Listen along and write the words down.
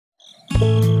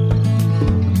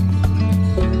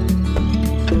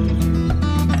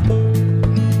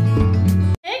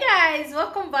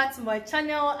to my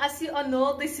channel. As you all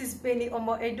know, this is Benny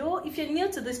Omoedo. If you're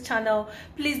new to this channel,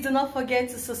 please do not forget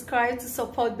to subscribe to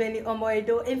support Benny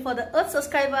Omoedo. And for the old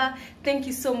subscriber, thank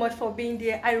you so much for being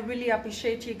there. I really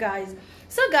appreciate you guys.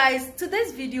 So guys,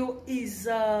 today's video is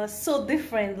so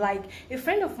different. Like, a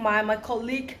friend of mine, my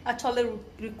colleague, actually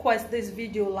requested this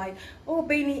video, like, oh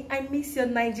Benny, I miss your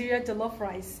Nigeria jollof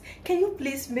rice, can you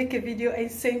please make a video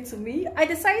and send to me? I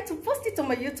decided to post it on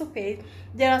my YouTube page.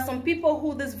 There are some people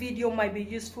who this video might be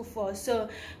useful for. So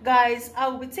guys, I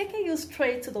will be taking you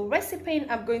straight to the recipe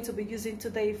I'm going to be using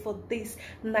today for this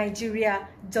Nigeria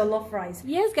jollof rice.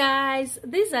 Yes guys,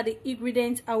 these are the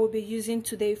ingredients I will be using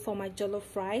today for my jollof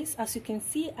rice. As you can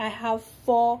see, I have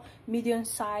 4 medium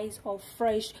size of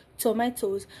fresh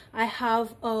tomatoes. I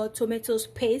have tomatoes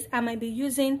paste. I might be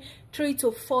using 3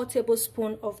 to 4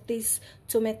 tablespoons of this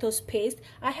tomatoes paste.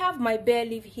 I have my bay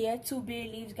leaf here, 2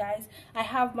 bay leaves guys. I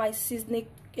have my seasoning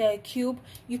cube.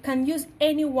 You can use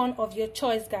any one of your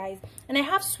choice guys. And I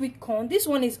have sweet corn. This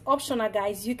one is optional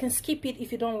guys, you can skip it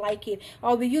if you don't like it.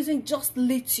 I'll be using just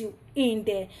little in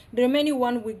there. The remaining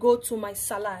one will go to my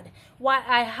salad. While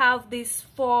I have this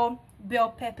 4 bell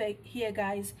pepper here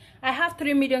guys, I have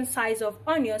 3 medium size of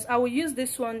onions. I will use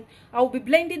this one, I will be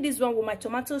blending this one with my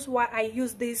tomatoes while I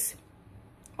use these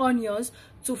onions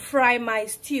to fry my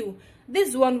stew.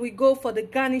 This one will go for the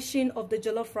garnishing of the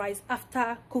jollof rice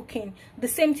after cooking. The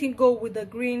same thing go with the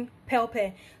green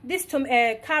pepper. This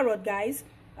carrot guys,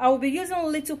 I will be using a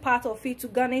little part of it to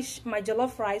garnish my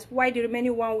jollof rice, while the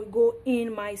remaining one will go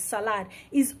in my salad.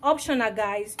 It's optional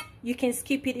guys, you can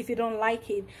skip it if you don't like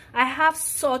it. I have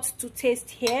salt to taste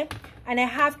here, and I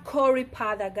have curry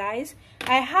powder guys.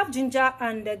 I have ginger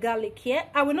and garlic here.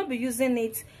 I will not be using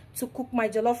it to cook my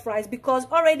jollof rice because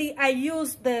already I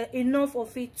used enough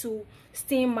of it to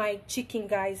steam my chicken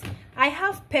guys. I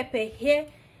have pepper here.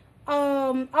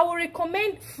 I will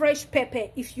recommend fresh pepper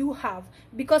if you have,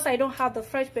 because I don't have the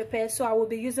fresh pepper, so I will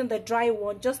be using the dry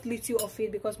one, just little of it,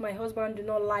 because my husband do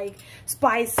not like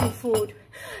spicy food.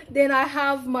 Then I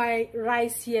have my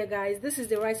rice here guys. This is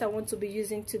the rice I want to be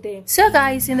using today. So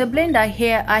guys, in the blender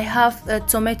here I have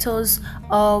tomatoes,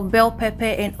 bell pepper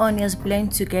and onions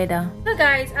blend together. So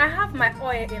guys, I have my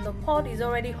oil in the pot, is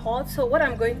already hot. So what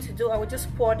I'm going to do, I will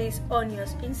just pour these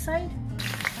onions inside.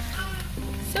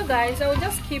 So guys, I will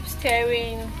just keep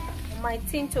stirring my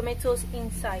tin tomatoes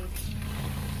inside.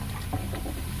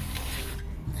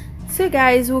 So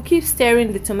guys, we'll keep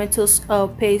stirring the tomatoes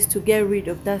paste to get rid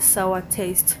of that sour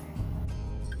taste.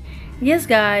 Yes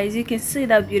guys, you can see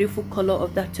that beautiful color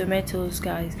of that tomatoes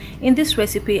guys. In this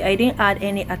recipe, I didn't add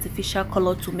any artificial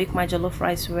color to make my jollof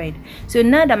rice red. So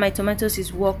now that my tomatoes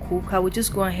is well cooked, I will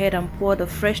just go ahead and pour the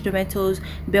fresh tomatoes,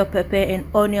 bell pepper and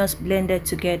onions blended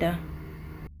together.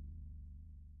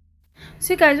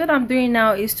 So guys, what I'm doing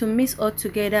now is to mix all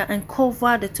together and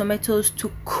cover the tomatoes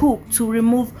to cook, to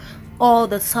remove all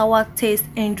the sour taste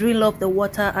and drain off the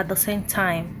water at the same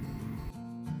time.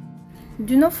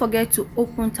 Do not forget to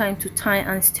open time to time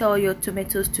and stir your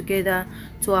tomatoes together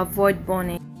to avoid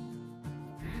burning.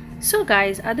 So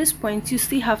guys, at this point you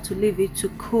still have to leave it to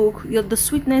cook. The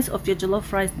sweetness of your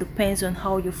jollof rice depends on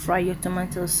how you fry your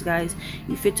tomatoes guys.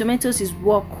 If your tomatoes is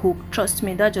well cooked, trust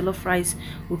me, that jollof rice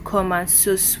will come out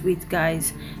so sweet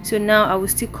guys. So now I will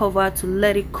still cover to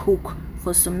let it cook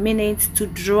for some minutes to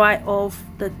dry off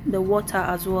the water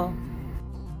as well.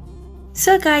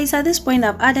 So guys, at this point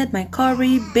I've added my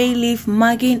curry, bay leaf,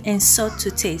 maggi and salt to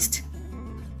taste.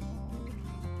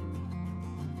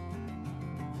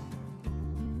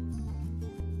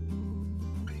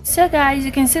 So guys,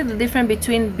 you can see the difference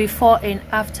between before and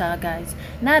after guys.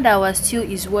 Now that our stew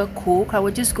is well cooked, I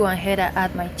will just go ahead and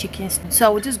add my chicken. So I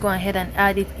will just go ahead and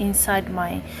add it inside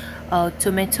my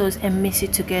tomatoes and mix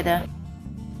it together.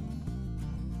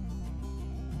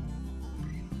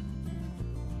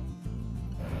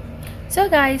 So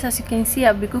guys, as you can see,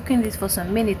 I've been cooking this for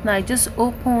some minutes now. I just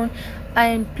open,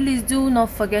 and please do not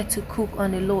forget to cook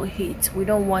on a low heat. We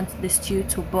don't want the stew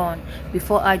to burn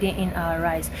before adding in our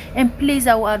rice. And please,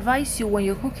 I will advise you, when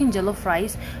you're cooking jollof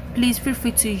rice, please feel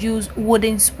free to use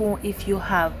wooden spoon if you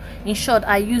have. In short,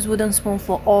 I use wooden spoon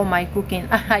for all my cooking.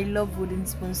 I love wooden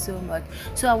spoon so much.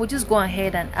 So I will just go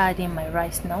ahead and add in my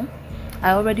rice now.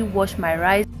 I already washed my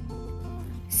rice.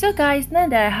 So guys, now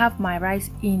that I have my rice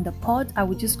in the pot, I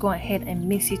will just go ahead and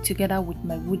mix it together with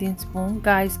my wooden spoon.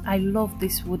 Guys, I love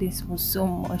this wooden spoon so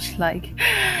much, like,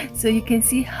 so you can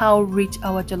see how rich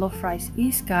our jollof rice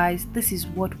is guys. This is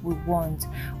what we want.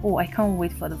 Oh, I can't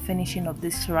wait for the finishing of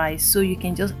this rice so you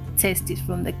can just taste it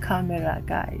from the camera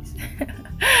guys.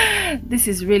 This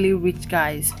is really rich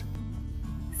guys.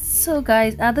 So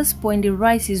guys, at this point the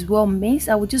rice is well mixed.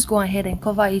 I will just go ahead and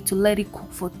cover it to let it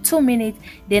cook for 2 minutes.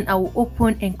 Then I will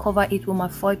open and cover it with my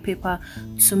foil paper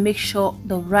to make sure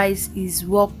the rice is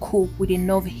well cooked with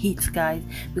enough heat, guys,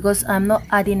 because I'm not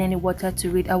adding any water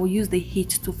to it. I will use the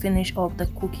heat to finish off the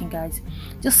cooking, guys.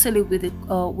 Just seal it with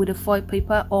the foil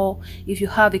paper, or if you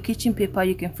have a kitchen paper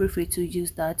you can feel free to use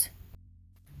that.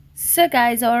 So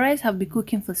guys, our rice have been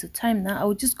cooking for some time now. I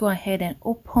will just go ahead and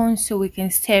open so we can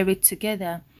stir it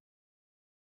together.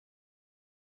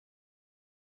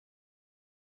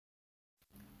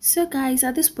 So guys,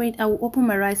 at this point I will open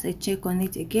my rice and check on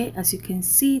it again. As you can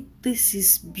see, this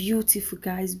is beautiful,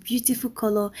 guys, beautiful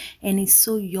color, and it's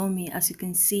so yummy. As you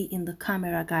can see in the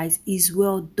camera, guys, is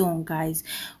well done, guys.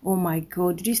 Oh my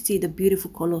god, did you see the beautiful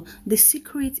color? The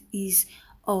secret is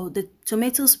the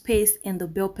tomatoes paste and the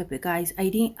bell pepper, guys. I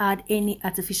didn't add any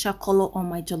artificial color on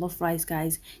my jollof rice,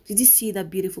 guys. Did you see that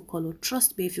beautiful color?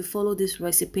 Trust me, if you follow this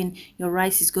recipe, your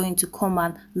rice is going to come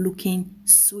out looking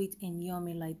sweet and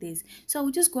yummy like this. So I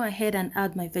will just go ahead and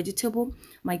add my vegetable,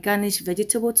 my garnished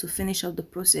vegetable, to finish up the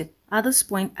process. At this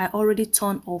point I already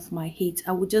turned off my heat.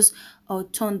 I will just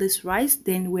turn this rice,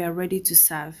 then we are ready to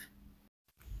serve.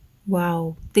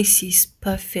 Wow, this is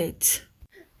perfect.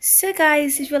 So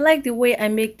guys, if you like the way I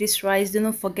make this rice, do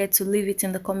not forget to leave it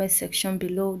in the comment section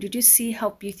below. Did you see how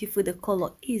beautiful the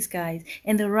color is, guys?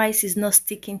 And the rice is not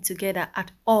sticking together at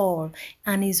all,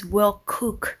 and is well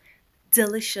cooked,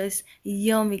 delicious,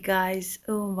 yummy, guys.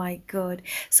 Oh my god.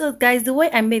 So guys, the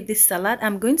way I made this salad,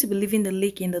 I'm going to be leaving the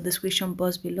link in the description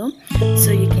box below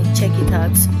so you can check it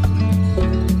out.